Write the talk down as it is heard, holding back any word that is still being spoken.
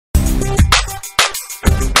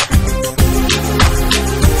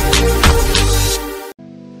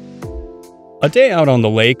A day out on the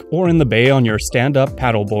lake or in the bay on your stand-up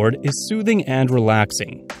paddleboard is soothing and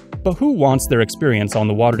relaxing. But who wants their experience on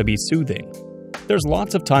the water to be soothing? There's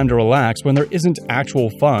lots of time to relax when there isn't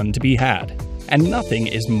actual fun to be had. And nothing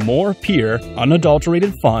is more pure,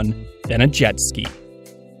 unadulterated fun than a jet ski.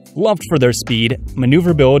 Loved for their speed,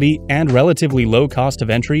 maneuverability, and relatively low cost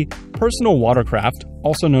of entry, personal watercraft,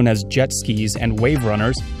 also known as jet skis and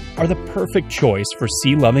WaveRunners, are the perfect choice for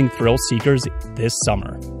sea-loving thrill seekers this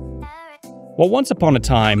summer. While once upon a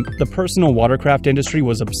time, the personal watercraft industry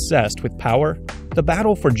was obsessed with power, the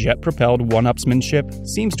battle for jet-propelled one-upsmanship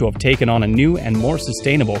seems to have taken on a new and more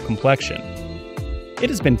sustainable complexion. It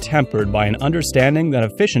has been tempered by an understanding that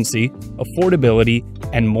efficiency, affordability,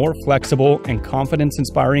 and more flexible and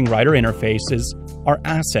confidence-inspiring rider interfaces are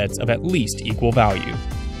assets of at least equal value.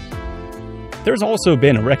 There's also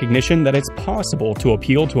been a recognition that it's possible to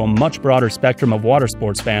appeal to a much broader spectrum of water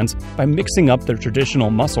sports fans by mixing up their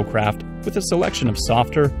traditional musclecraft with a selection of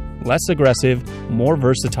softer, less aggressive, more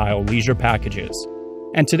versatile leisure packages.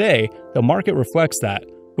 And today, the market reflects that,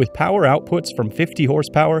 with power outputs from 50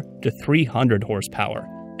 horsepower to 300 horsepower,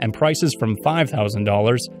 and prices from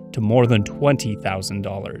 $5,000 to more than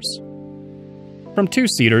 $20,000. From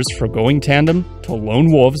two-seaters for going tandem to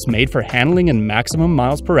lone wolves made for handling and maximum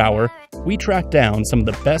miles per hour, we track down some of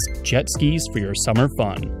the best jet skis for your summer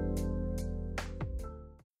fun.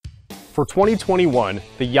 For 2021,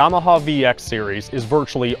 the Yamaha VX series is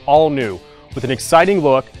virtually all new, with an exciting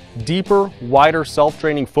look, deeper, wider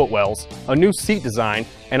self-draining footwells, a new seat design,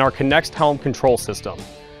 and our Connect helm control system.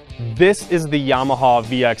 This is the Yamaha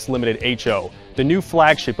VX Limited HO, the new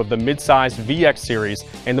flagship of the mid-sized VX series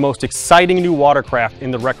and the most exciting new watercraft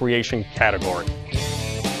in the recreation category.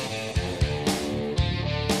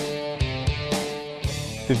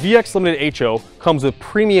 The VX Limited HO comes with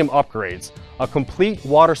premium upgrades, a complete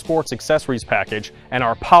water sports accessories package, and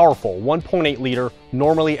our powerful 1.8-liter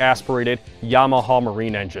normally aspirated Yamaha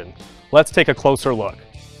Marine engine. Let's take a closer look.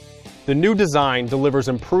 The new design delivers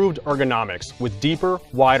improved ergonomics with deeper,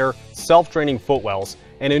 wider, self-draining footwells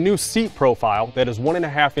and a new seat profile that is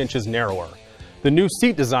 1.5 inches narrower. The new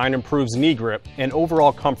seat design improves knee grip and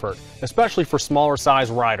overall comfort, especially for smaller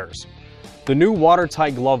size riders. The new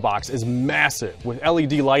watertight glove box is massive with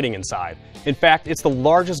LED lighting inside. In fact, it's the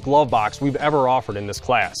largest glove box we've ever offered in this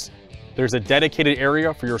class. There's a dedicated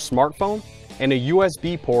area for your smartphone and a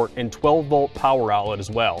USB port and 12-volt power outlet as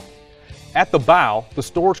well. At the bow, the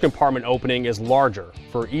storage compartment opening is larger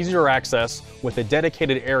for easier access with a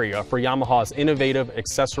dedicated area for Yamaha's innovative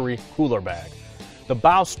accessory cooler bag. The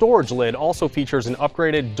bow storage lid also features an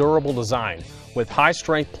upgraded durable design with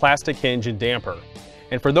high-strength plastic hinge and damper.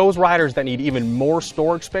 And for those riders that need even more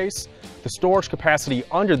storage space, the storage capacity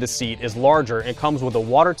under the seat is larger and comes with a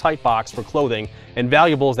watertight box for clothing and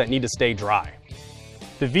valuables that need to stay dry.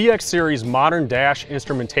 The VX series modern dash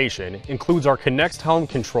instrumentation includes our Connect helm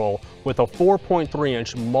control with a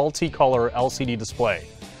 4.3-inch multicolor LCD display.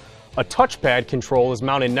 A touchpad control is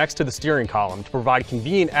mounted next to the steering column to provide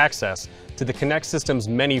convenient access to the Connect system's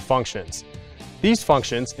many functions. These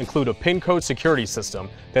functions include a PIN code security system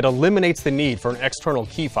that eliminates the need for an external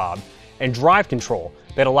key fob, and drive control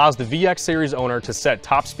that allows the VX series owner to set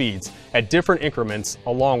top speeds at different increments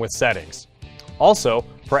along with settings. Also,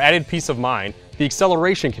 for added peace of mind, the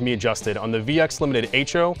acceleration can be adjusted on the VX Limited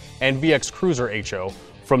HO and VX Cruiser HO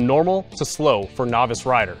from normal to slow for novice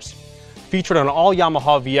riders. Featured on all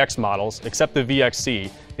Yamaha VX models except the VXC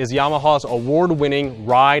is Yamaha's award-winning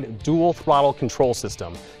Ride dual throttle control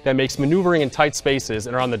system that makes maneuvering in tight spaces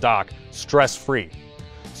and around the dock stress-free.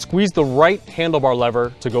 Squeeze the right handlebar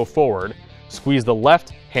lever to go forward, squeeze the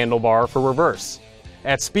left handlebar for reverse.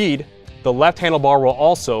 At speed, the left handlebar will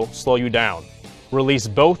also slow you down. Release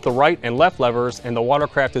both the right and left levers and the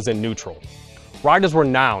watercraft is in neutral. Riders were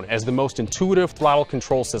renowned as the most intuitive throttle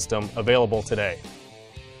control system available today.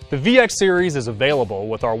 The VX series is available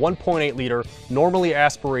with our 1.8-liter normally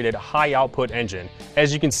aspirated high-output engine,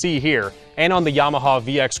 as you can see here, and on the Yamaha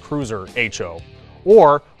VX Cruiser HO,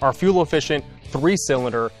 or our fuel-efficient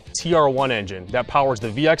 3-cylinder TR1 engine that powers the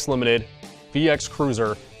VX Limited, VX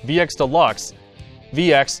Cruiser, VX Deluxe,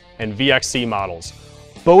 VX, and VXC models.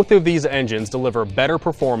 Both of these engines deliver better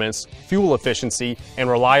performance, fuel efficiency, and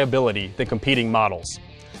reliability than competing models.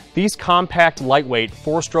 These compact, lightweight,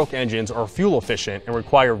 4-stroke engines are fuel efficient and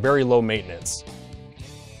require very low maintenance.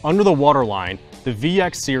 Under the waterline, the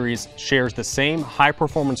VX series shares the same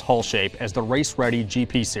high-performance hull shape as the race-ready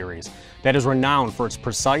GP series that is renowned for its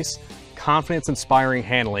precise, confidence-inspiring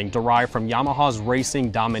handling derived from Yamaha's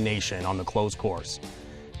racing domination on the closed course.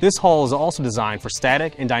 This hull is also designed for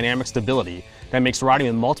static and dynamic stability that makes riding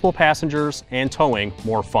with multiple passengers and towing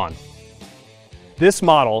more fun. This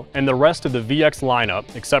model and the rest of the VX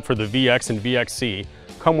lineup, except for the VX and VXC,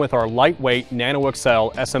 come with our lightweight Nano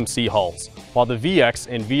XL SMC hulls, while the VX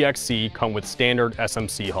and VXC come with standard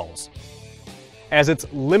SMC hulls. As its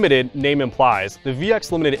limited name implies, the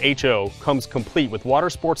VX Limited HO comes complete with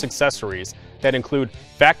water sports accessories that include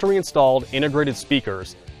factory-installed integrated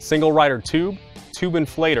speakers, single rider tube, tube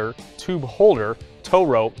inflator, tube holder, tow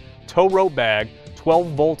rope bag,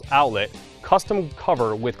 12-volt outlet, custom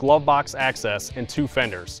cover with glove box access, and 2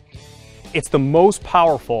 fenders. It's the most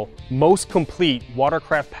powerful, most complete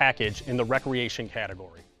watercraft package in the recreation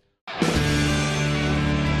category.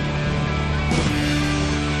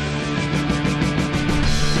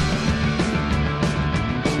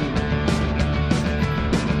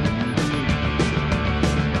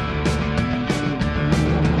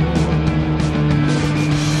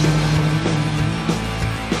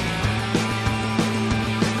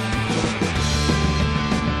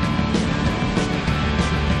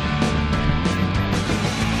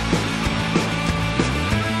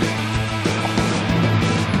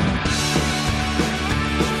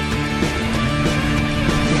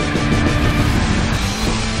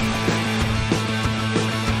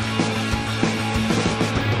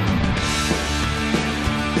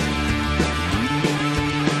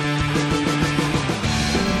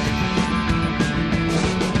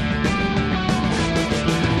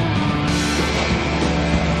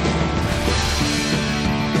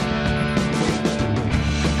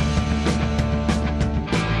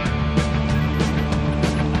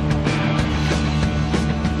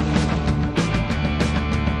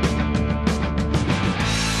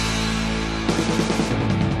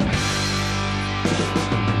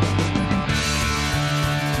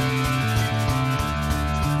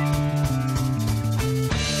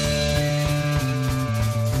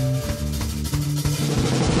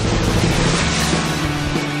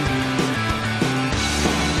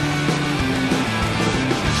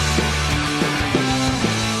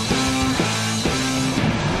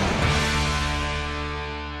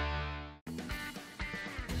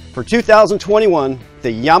 For 2021, the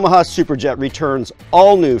Yamaha Superjet returns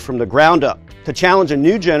all new from the ground up to challenge a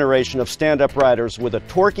new generation of stand-up riders with a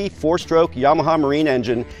torquey 4-stroke Yamaha Marine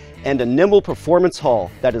engine and a nimble performance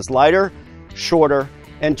hull that is lighter, shorter,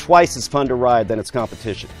 and twice as fun to ride than its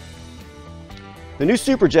competition. The new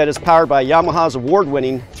Superjet is powered by Yamaha's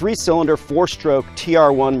award-winning 3-cylinder 4-stroke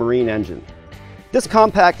TR1 Marine engine. This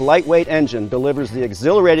compact, lightweight engine delivers the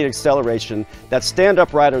exhilarating acceleration that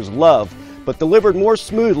stand-up riders love, but delivered more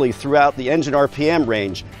smoothly throughout the engine RPM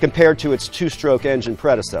range compared to its 2-stroke engine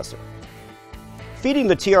predecessor. Feeding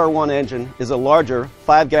the TR1 engine is a larger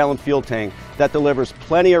 5-gallon fuel tank that delivers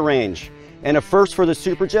plenty of range, and a first for the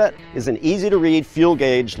Superjet is an easy-to-read fuel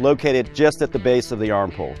gauge located just at the base of the arm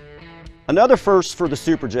pole. Another first for the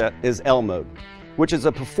Superjet is L mode, which is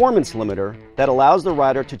a performance limiter that allows the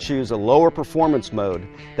rider to choose a lower performance mode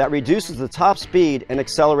that reduces the top speed and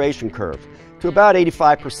acceleration curve to about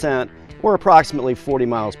 85%, or approximately 40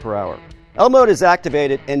 miles per hour. L mode is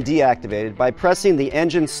activated and deactivated by pressing the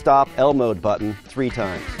engine stop L mode button 3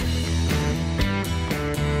 times.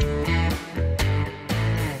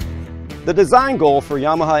 The design goal for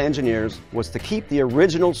Yamaha engineers was to keep the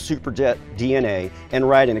original Superjet DNA and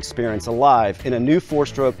riding experience alive in a new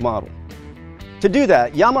 4-stroke model. To do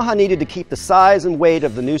that, Yamaha needed to keep the size and weight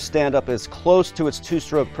of the new stand-up as close to its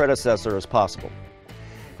 2-stroke predecessor as possible.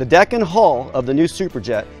 The deck and hull of the new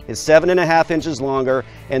Superjet is 7.5 inches longer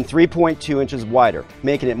and 3.2 inches wider,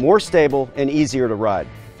 making it more stable and easier to ride.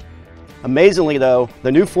 Amazingly though,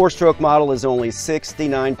 the new 4-stroke model is only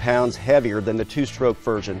 69 pounds heavier than the 2-stroke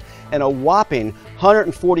version and a whopping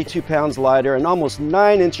 142 pounds lighter and almost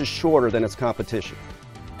 9 inches shorter than its competition.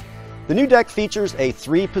 The new deck features a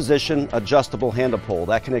 3-position adjustable handle pole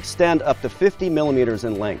that can extend up to 50 millimeters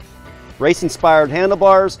in length, race-inspired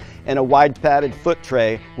handlebars, and a wide padded foot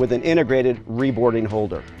tray with an integrated reboarding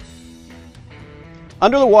holder.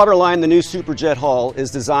 Under the waterline, the new Superjet hull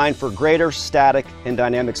is designed for greater static and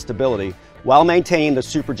dynamic stability while maintaining the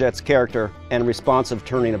Superjet's character and responsive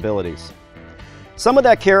turning abilities. Some of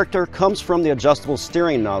that character comes from the adjustable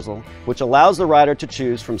steering nozzle, which allows the rider to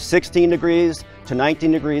choose from 16 degrees to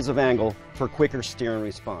 19 degrees of angle for quicker steering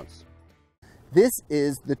response. This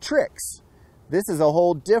is the Trix. This is a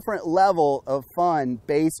whole different level of fun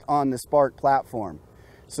based on the Spark platform.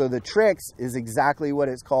 So the Trix is exactly what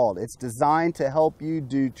it's called. It's designed to help you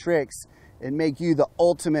do tricks and make you the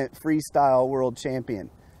ultimate freestyle world champion.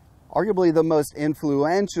 Arguably the most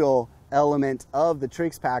influential element of the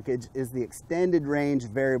Trix package is the extended range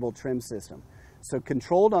variable trim system. So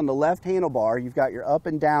controlled on the left handlebar, you've got your up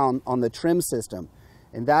and down on the trim system,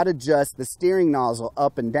 and that adjusts the steering nozzle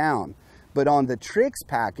up and down. But on the Trix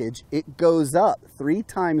package, it goes up 3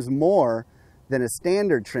 times more than a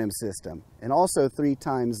standard trim system, and also 3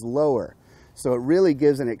 times lower. So it really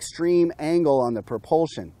gives an extreme angle on the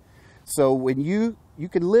propulsion. So when you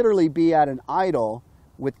could literally be at an idle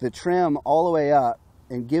with the trim all the way up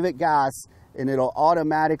and give it gas, and it'll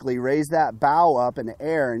automatically raise that bow up in the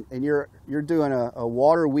air, and you're doing a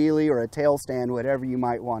water wheelie or a tail stand, whatever you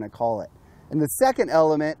might want to call it. And the second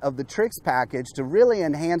element of the Trix package to really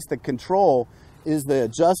enhance the control is the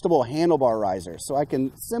adjustable handlebar riser. So I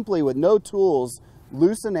can simply, with no tools,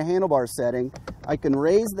 loosen the handlebar setting. I can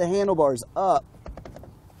raise the handlebars up,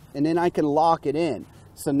 and then I can lock it in.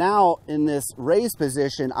 So now in this raised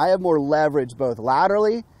position, I have more leverage both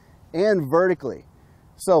laterally and vertically.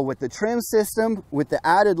 So with the trim system, with the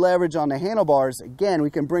added leverage on the handlebars, again,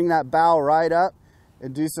 we can bring that bow right up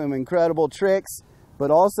and do some incredible tricks. But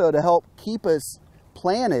also to help keep us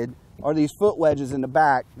planted are these foot wedges in the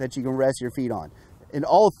back that you can rest your feet on. And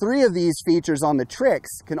all 3 of these features on the Trix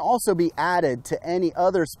can also be added to any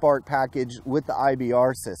other Spark package with the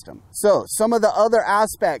IBR system. So some of the other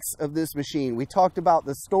aspects of this machine, we talked about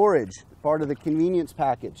the storage, part of the convenience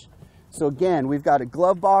package. So again, we've got a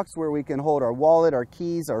glove box where we can hold our wallet, our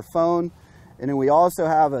keys, our phone, and then we also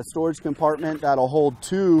have a storage compartment that'll hold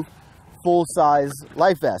 2 full-size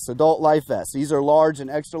life vests, adult life vests. These are large and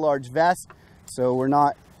extra large vests, so we're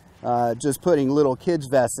not just putting little kids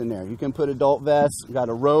vests in there. You can put adult vests, we've got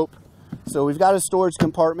a rope. So we've got a storage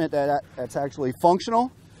compartment that's actually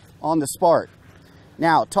functional on the Spark.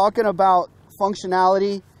 Now, talking about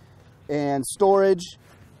functionality and storage,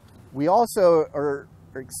 we also are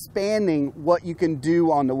expanding what you can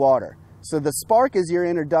do on the water. So the Spark is your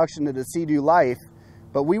introduction to the Sea-Doo life,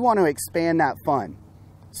 but we want to expand that fun.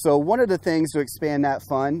 So one of the things to expand that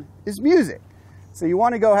fun is music. So you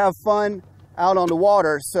want to go have fun out on the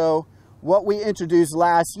water. So what we introduced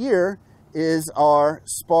last year is our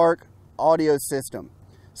Spark audio system.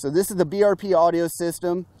 So this is the BRP audio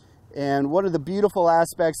system, and one of the beautiful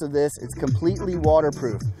aspects of this, it's completely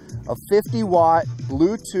waterproof. A 50-watt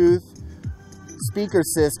Bluetooth speaker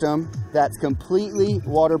system that's completely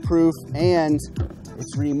waterproof, and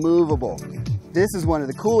it's removable. This is one of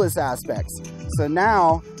the coolest aspects. So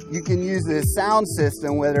now you can use this sound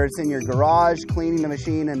system, whether it's in your garage, cleaning the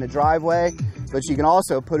machine in the driveway, but you can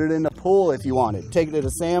also put it in the pool if you wanted. Take it to the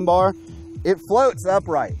sandbar, it floats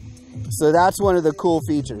upright. So that's one of the cool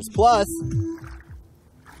features. Plus,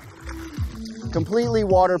 completely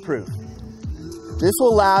waterproof. This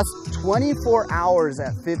will last 24 hours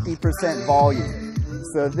at 50% volume.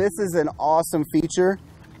 So this is an awesome feature.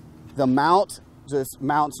 The mount just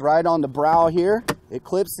mounts right on the brow here. It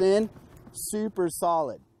clips in, super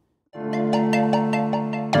solid.